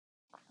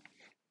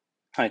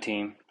Hi,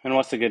 team. And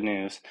what's the good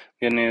news?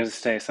 Good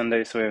news, today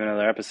Sunday, so we have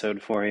another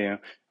episode for you.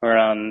 We're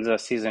on the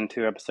season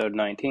 2, episode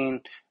 19.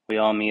 We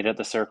all meet at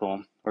the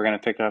circle. We're going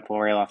to pick up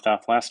where we left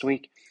off last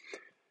week.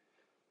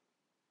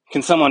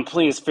 Can someone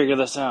please figure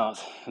this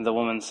out? The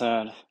woman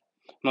said.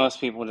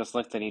 Most people just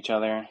looked at each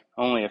other.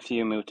 Only a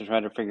few moved to try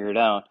to figure it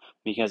out,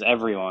 because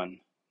everyone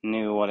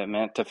knew what it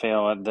meant to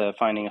fail at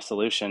finding a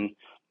solution.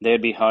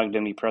 They'd be hugged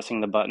and be pressing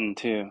the button,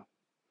 too.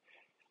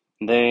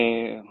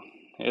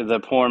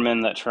 The poor men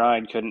that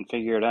tried couldn't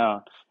figure it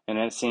out, and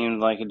it seemed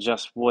like it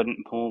just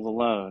wouldn't pull the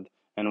load.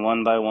 And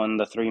one by one,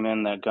 the three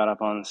men that got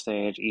up on the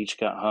stage each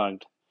got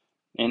hugged,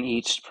 and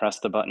each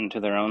pressed the button to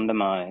their own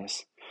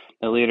demise.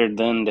 The leader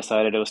then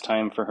decided it was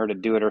time for her to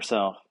do it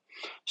herself.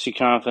 She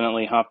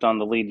confidently hopped on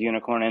the lead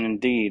unicorn, and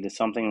indeed,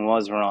 something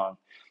was wrong.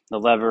 The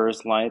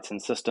levers, lights,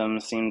 and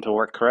systems seemed to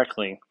work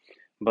correctly,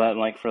 but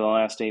like for the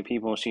last 8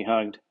 people she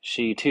hugged,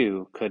 she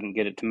too couldn't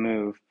get it to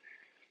move.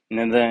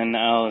 And then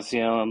Alice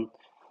yelled,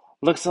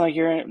 "Looks like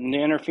you're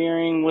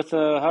interfering with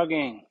the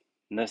hugging."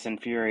 This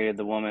infuriated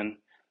the woman,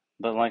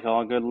 but like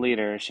all good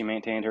leaders, she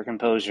maintained her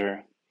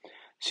composure.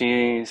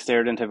 She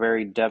stared into the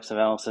very depths of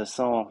Alice's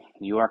soul.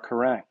 "You are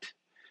correct."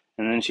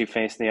 And then she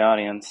faced the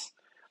audience.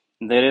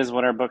 "That is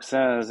what our book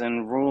says,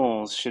 and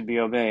rules should be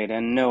obeyed,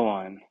 and no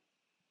one."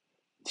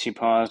 She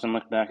paused and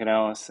looked back at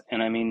Alice,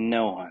 "and I mean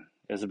no one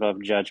is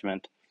above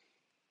judgment."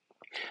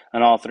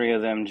 And all three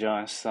of them,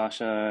 Josh,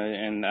 Sasha,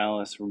 and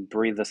Alice,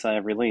 breathed a sigh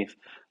of relief.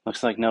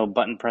 "Looks like no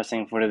button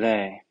pressing for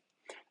today."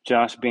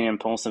 Josh, being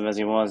impulsive as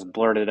he was,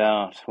 blurted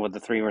out what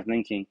the three were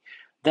thinking.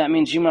 "That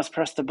means you must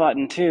press the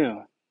button,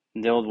 too."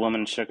 The old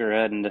woman shook her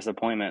head in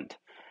disappointment.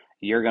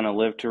 "You're going to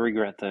live to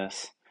regret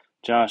this."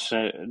 Josh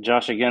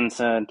again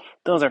said,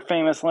 "Those are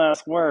famous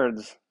last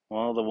words."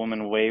 Well, the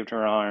woman waved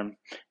her arm,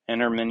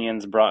 and her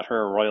minions brought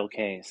her a royal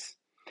case.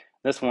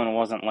 This one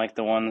wasn't like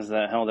the ones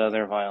that held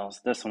other vials.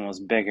 This one was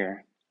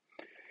bigger.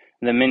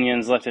 The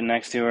minions left it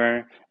next to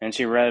her, and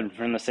she read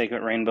from the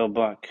sacred rainbow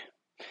book.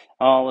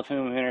 "All of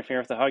whom interfere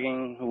with the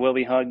hugging will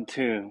be hugged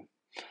too."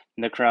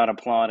 The crowd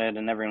applauded,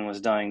 and everyone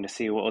was dying to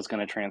see what was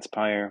going to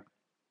transpire,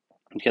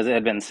 because it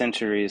had been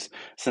centuries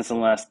since the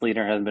last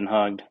leader had been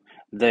hugged.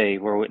 They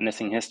were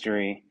witnessing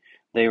history.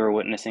 They were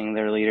witnessing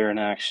their leader in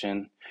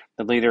action.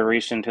 The leader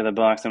reached into the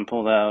box and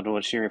pulled out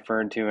what she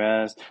referred to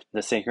as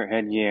the sacred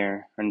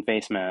headgear and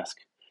face mask.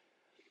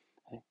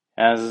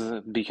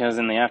 Because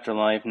in the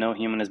afterlife, no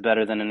human is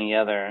better than any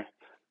other.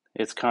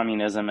 It's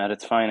communism at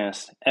its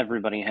finest.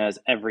 Everybody has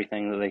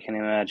everything that they can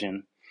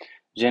imagine.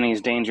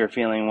 Jenny's danger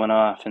feeling went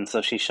off, and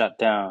so she shut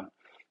down,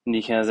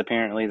 because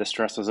apparently the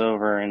stress was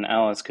over and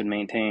Alice could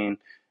maintain,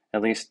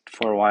 at least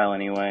for a while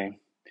anyway.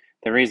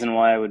 The reason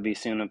why would be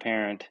soon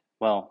apparent,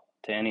 well,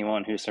 to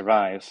anyone who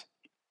survives.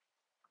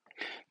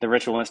 The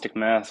ritualistic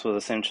mask was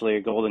essentially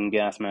a golden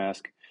gas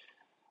mask.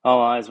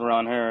 All eyes were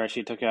on her as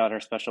she took out her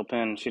special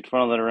pen. She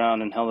twirled it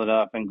around and held it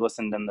up and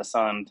glistened in the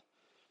sun.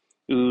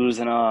 Oohs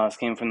and ahs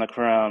came from the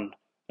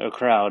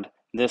crowd.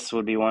 This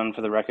would be one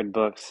for the record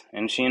books,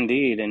 and she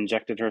indeed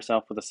injected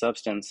herself with a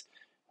substance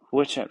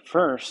which at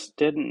first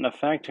didn't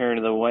affect her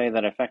the way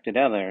that affected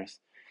others.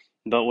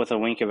 But with a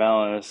wink of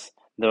Alice,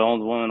 the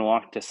old woman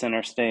walked to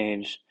center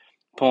stage,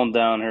 pulled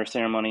down her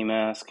ceremony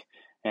mask,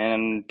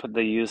 and put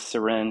the used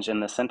syringe in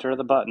the center of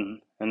the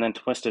button, and then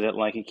twisted it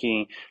like a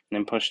key, and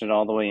then pushed it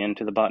all the way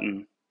into the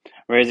button.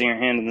 Raising her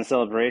hand in the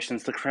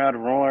celebrations, the crowd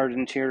roared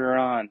and cheered her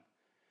on.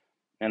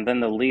 And then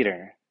the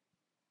leader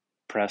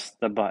pressed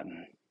the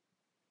button.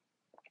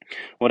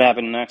 What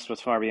happened next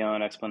was far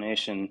beyond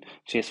explanation.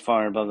 She is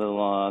far above the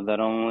law, that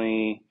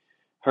only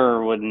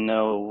her would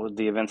know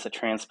the events that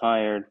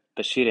transpired,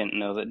 but she didn't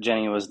know that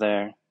Jenny was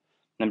there.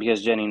 And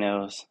because Jenny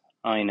knows,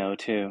 I know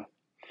too.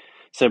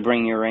 So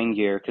bring your rain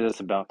gear, because it's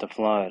about to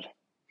flood.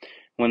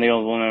 When the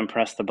old woman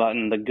pressed the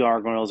button, the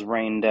gargoyles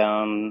rained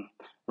down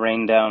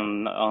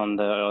on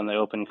the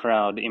open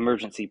crowd.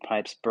 Emergency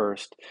pipes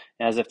burst,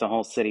 as if the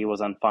whole city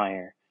was on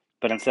fire.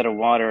 But instead of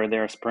water, they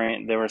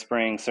were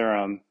spraying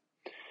serum.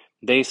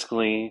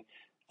 Basically,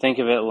 think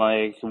of it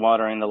like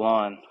watering the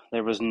lawn.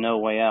 There was no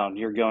way out.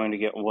 You're going to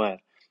get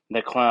wet.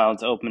 The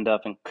clouds opened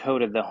up and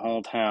coated the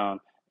whole town.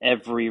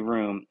 Every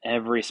room,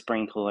 every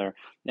sprinkler,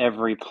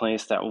 every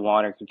place that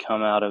water could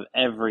come out of,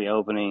 every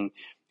opening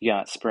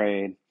got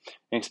sprayed.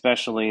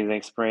 Especially, they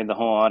sprayed the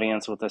whole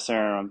audience with the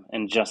serum,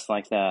 and just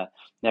like that,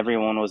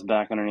 everyone was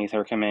back underneath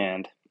her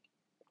command.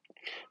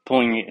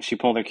 She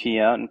pulled her key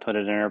out and put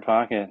it in her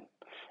pocket.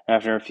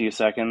 After a few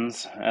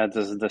seconds, as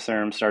the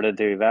serum started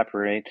to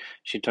evaporate,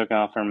 she took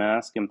off her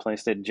mask and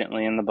placed it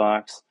gently in the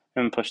box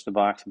and pushed the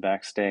box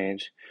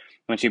backstage.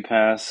 When she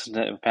passed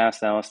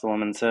Alice, the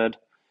woman said,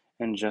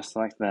 "And just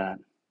like that,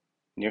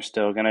 you're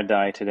still gonna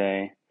die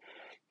today.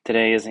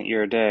 Today isn't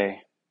your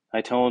day.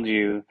 I told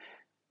you,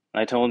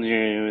 I told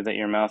you that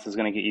your mouth is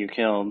gonna get you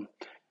killed."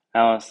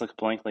 Alice looked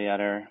blankly at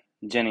her.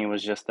 Jenny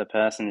was just the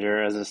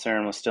passenger, as the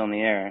serum was still in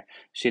the air.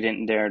 She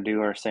didn't dare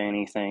do or say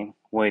anything,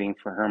 waiting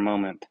for her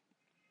moment.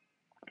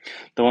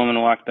 The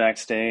woman walked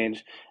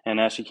backstage, and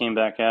as she came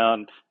back out,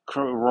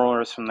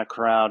 roars from the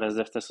crowd as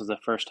if this was the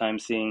first time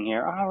seeing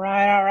here. All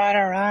right, all right,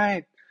 all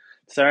right.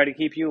 Sorry to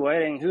keep you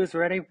waiting. Who's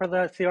ready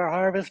for your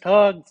harvest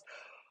hugs?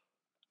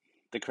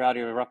 The crowd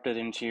erupted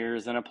in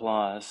cheers and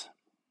applause.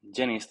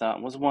 Jenny's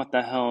thought was, what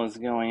the hell is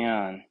going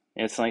on?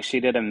 It's like she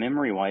did a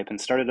memory wipe and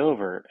started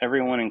over.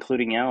 Everyone,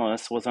 including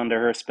Alice, was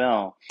under her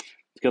spell.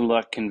 Good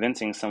luck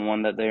convincing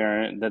someone that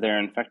they're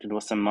infected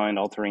with some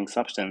mind-altering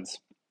substance.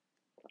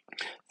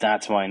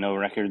 That's why no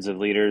records of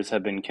leaders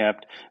have been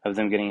kept of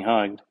them getting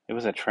hugged. It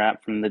was a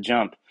trap from the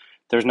jump.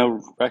 There's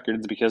no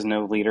records because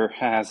no leader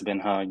has been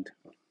hugged.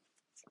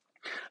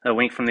 A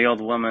wink from the old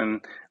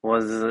woman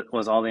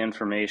was all the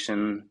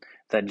information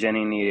that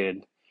Jenny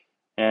needed,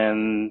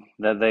 and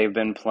that they've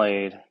been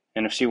played.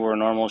 And if she were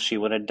normal, she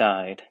would have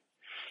died.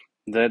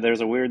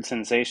 There's a weird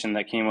sensation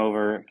that came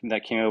over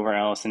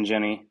Alice and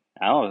Jenny.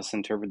 Alice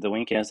interpreted the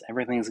wink as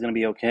everything's going to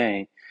be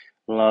okay,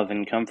 love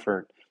and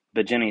comfort.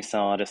 But Jenny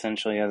saw it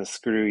essentially as a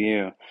screw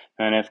you.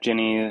 And if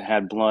Jenny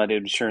had blood, it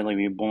would surely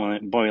be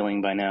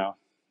boiling by now.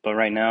 But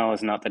right now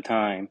is not the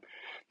time.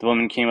 The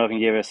woman came up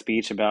and gave a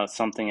speech about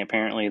something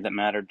apparently that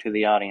mattered to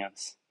the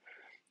audience.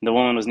 The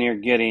woman was near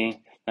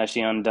giddy as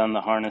she undone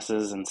the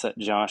harnesses and set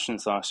Josh and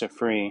Sasha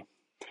free.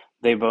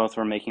 They both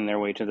were making their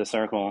way to the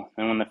circle,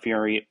 and when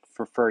the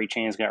furry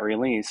chains got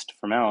released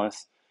from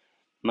Alice,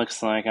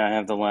 looks like I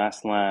have the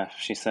last laugh,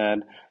 she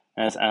said,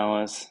 as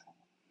Alice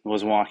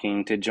was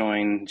walking to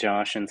join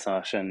Josh and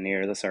Sasha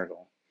near the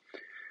circle.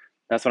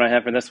 That's what I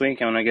have for this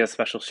week. I want to give a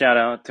special shout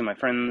out to my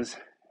friends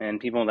and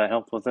people that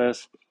helped with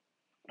this.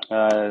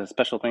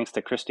 Special thanks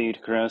to Christy, to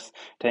Chris,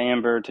 to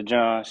Amber, to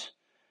Josh,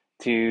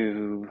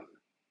 to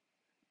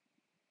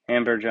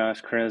Amber,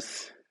 Josh,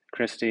 Chris,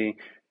 Christy,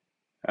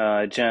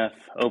 Jeff,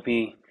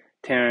 Opie,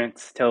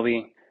 Terrence,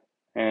 Toby,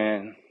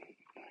 and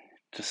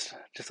just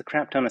a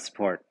crap ton of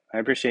support. I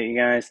appreciate you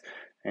guys,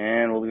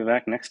 and we'll be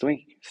back next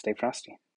week. Stay frosty.